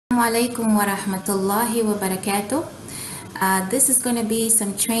alaikum wa rahmatullahi wa barakatuh. This is going to be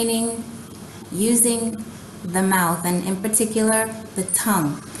some training using the mouth, and in particular the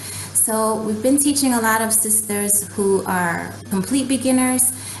tongue. So we've been teaching a lot of sisters who are complete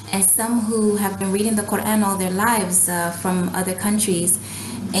beginners and some who have been reading the Quran all their lives from other countries,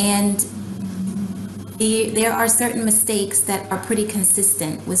 and there are certain mistakes that are pretty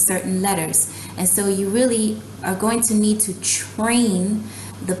consistent with certain letters, and so you really are going to need to train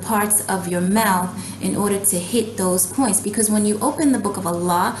the parts of your mouth in order to hit those points. Because when you open the book of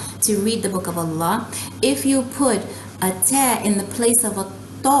Allah to read the book of Allah, if you put a ta in the place of a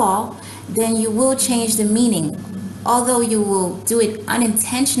ta, then you will change the meaning, although you will do it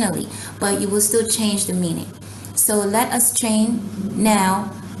unintentionally, but you will still change the meaning. So let us train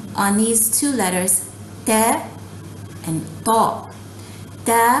now on these two letters, ta and ta.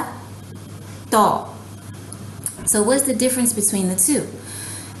 Ta, ta. So what's the difference between the two?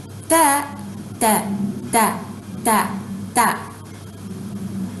 Ta, ta, ta, ta, ta.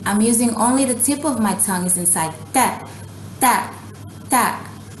 I'm using only the tip of my tongue is inside. Ta, ta, ta,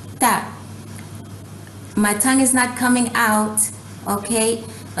 ta. My tongue is not coming out, okay?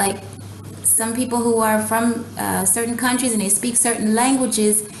 Like some people who are from certain countries and they speak certain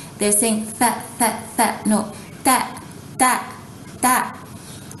languages, they're saying fat, fat, fat. No, ta, ta, ta.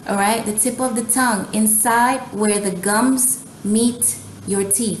 All right, the tip of the tongue inside where the gums meet your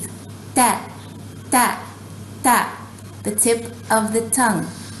teeth. Ta, ta, ta. The tip of the tongue.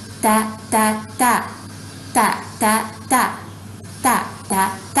 Ta, ta, ta. Ta, ta, ta. Ta,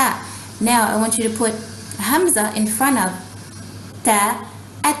 ta, ta. Now I want you to put hamza in front of ta,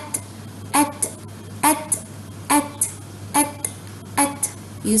 at, at, at, at, at, at.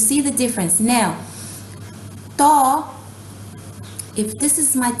 You see the difference. Now, ta, if this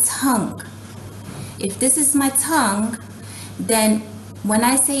is my tongue, then when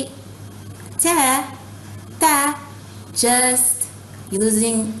I say ta, ta, just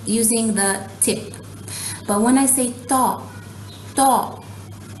using the tip. But when I say ta, ta,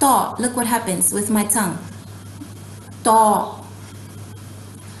 ta, look what happens with my tongue. Ta,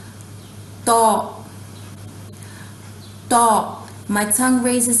 ta, ta. My tongue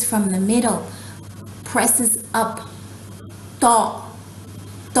raises from the middle, presses up. Ta,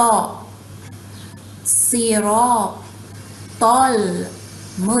 ta. Siratal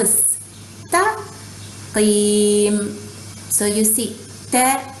mustaqim. So you see,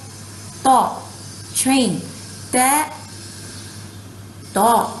 ta, ta. Train. Ta,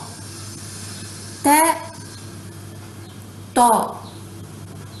 ta. Ta, ta.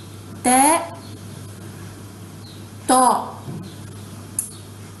 Ta, ta.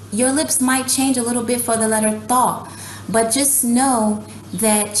 Your lips might change a little bit for the letter ta, but just know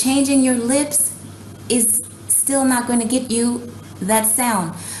that changing your lips is still not going to get you that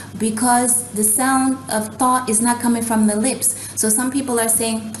sound, because the sound of ta is not coming from the lips. So some people are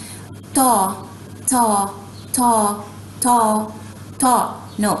saying ta, ta, ta, ta, ta.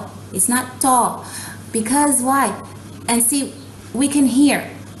 No, it's not ta. Because why? And see, we can hear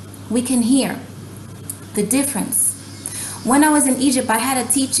the difference. When I was in Egypt, I had a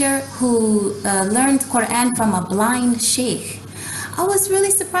teacher who learned Quran from a blind sheikh. I was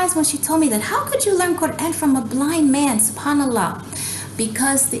really surprised when she told me that. How could you learn Quran from a blind man? Subhanallah.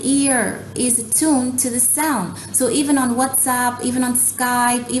 Because the ear is attuned to the sound. So even on WhatsApp, even on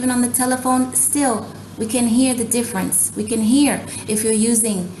Skype, even on the telephone, still we can hear the difference. We can hear if you're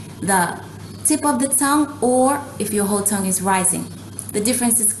using the tip of the tongue or if your whole tongue is rising. The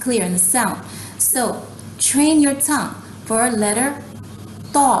difference is clear in the sound. So train your tongue for letter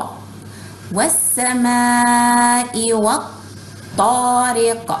ta. وَالسَّمَاءِ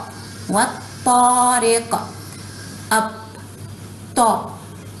وَالطَّارِقِ وَالطَّارِقِ. Up. Ta.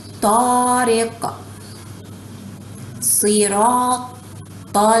 طارق. صراط.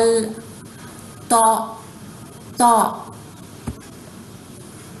 Ta. Ta.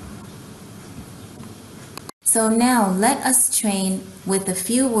 So now let us train with a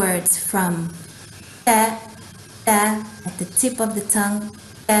few words from ta, ta at the tip of the tongue,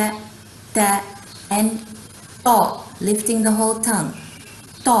 ta, ta, and ta, lifting the whole tongue.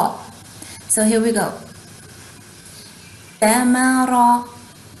 Ta. So here we go. Tamara,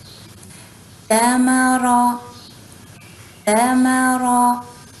 tamara, tamara.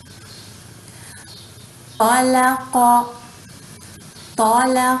 Talaqa,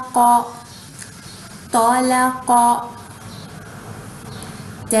 talaqa, talaqa.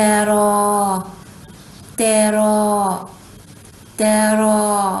 Tara, tara,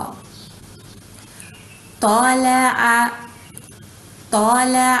 tara. طالع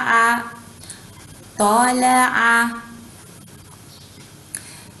طالع طالع.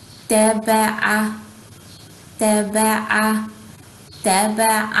 تبع تبع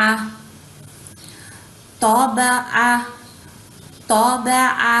تبع طبع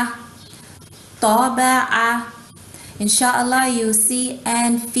طبع طبع. Inshallah, you see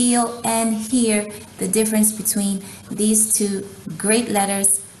and feel and hear the difference between these two great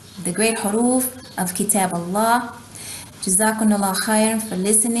letters, the great huruf of Kitab Allah. Jazakumullah khairan for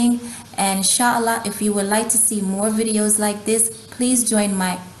listening, and inshallah, if you would like to see more videos like this, please join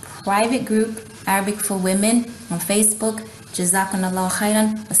my private group, Arabic for Women, on Facebook. Jazakumullah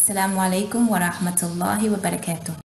khairan. Assalamu alaikum wa rahmatullahi wa barakatuh.